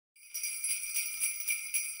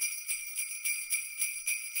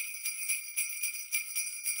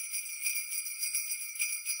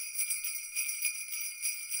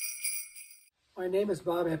My name is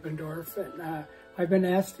Bob Ebendorf, and I've been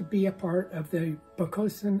asked to be a part of the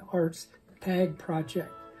Pocosin Arts Tag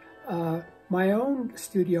Project. My own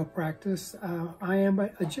studio practice, I am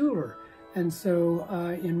a jeweler, and so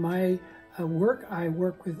in my work, I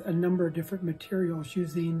work with a number of different materials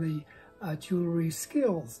using the jewelry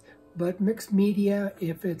skills. But mixed media,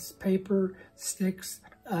 if it's paper, sticks,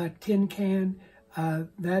 tin can,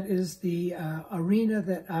 that is the arena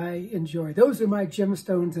that I enjoy. Those are my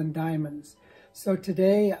gemstones and diamonds. So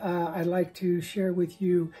today I'd like to share with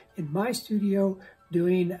you in my studio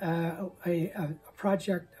doing a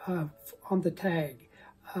project on the tag.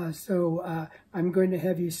 I'm going to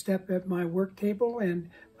have you step at my work table, and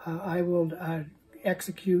I will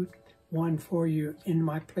execute one for you in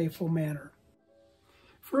my playful manner.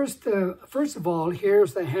 First of all,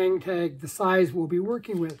 here's the hang tag, the size we'll be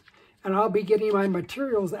working with. And I'll be getting my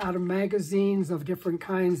materials out of magazines of different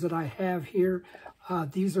kinds that I have here.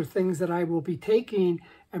 These are things that I will be taking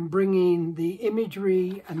and bringing the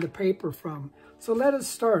imagery and the paper from. So let us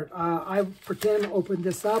start. I pretend to open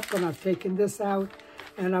this up, and I've taken this out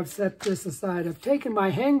and I've set this aside. I've taken my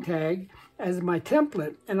hang tag as my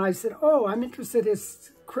template, and I said, oh, I'm interested,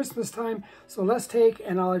 it's Christmas time, so let's take,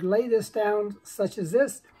 and I'll lay this down such as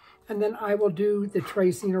this, and then I will do the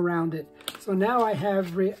tracing around it. So now I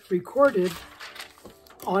have recorded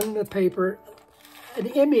on the paper an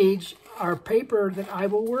image or paper that I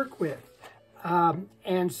will work with.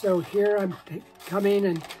 And so here I'm coming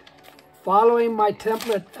and following my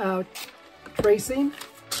template tracing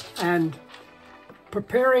and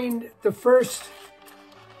preparing the first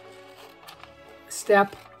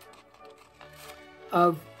step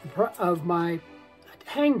of my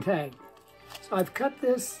hang tag. So I've cut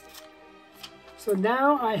this. So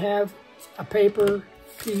now I have a paper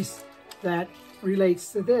piece that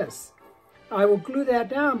relates to this. I will glue that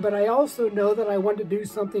down, but I also know that I want to do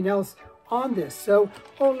something else on this. So,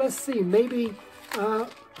 let's see, maybe, there's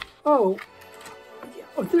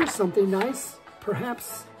something nice.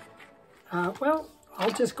 Perhaps, well,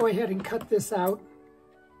 I'll just go ahead and cut this out.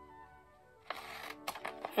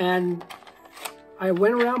 And I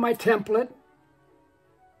went around my template.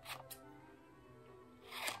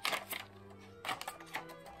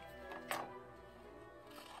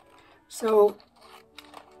 So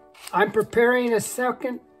I'm preparing a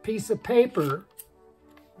second piece of paper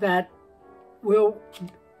that will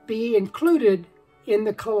be included in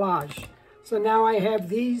the collage. So now I have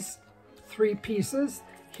these three pieces.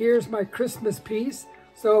 Here's my Christmas piece.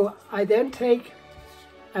 So I then take,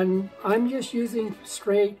 and I'm just using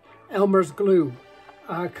straight Elmer's glue.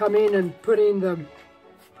 Coming and putting the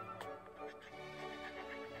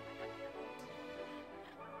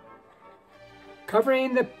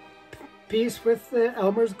covering the piece with the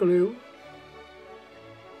Elmer's glue.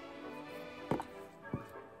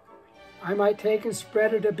 I might take and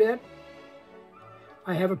spread it a bit.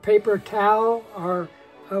 I have a paper towel or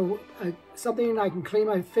something I can clean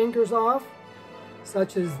my fingers off,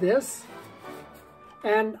 such as this.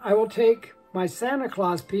 And I will take my Santa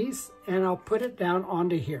Claus piece and I'll put it down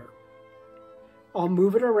onto here. I'll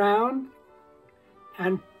move it around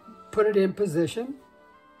and put it in position.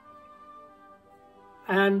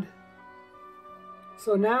 And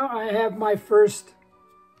so now I have my first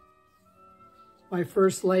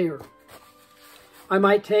layer. I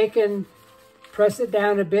might take and press it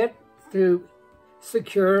down a bit to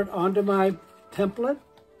secure it onto my template.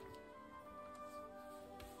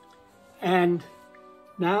 And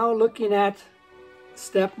now looking at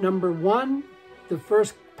step number 1, the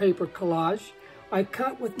first paper collage, I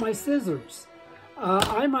cut with my scissors.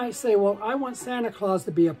 I might say, well, I want Santa Claus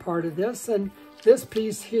to be a part of this, and this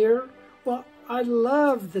piece here, well, I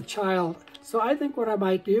love the child. So I think what I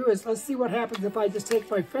might do is, let's see what happens if I just take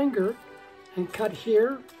my finger and cut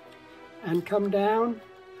here and come down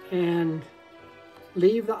and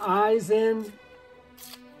leave the eyes in.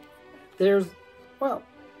 There's, well,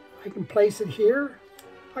 I can place it here.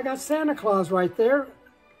 I got Santa Claus right there,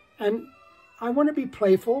 and I want to be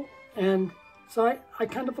playful, and so I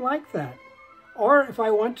kind of like that. Or if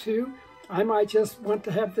I want to, I might just want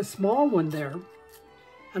to have the small one there,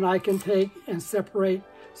 and I can take and separate.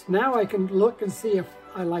 So now I can look and see if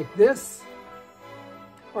I like this,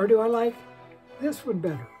 or do I like this one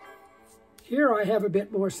better. Here I have a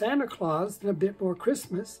bit more Santa Claus and a bit more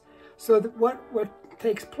Christmas. So that what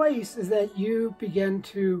takes place is that you begin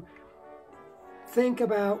to think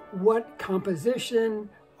about what composition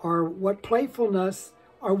or what playfulness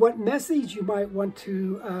or what message you might want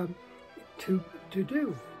to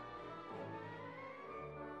do.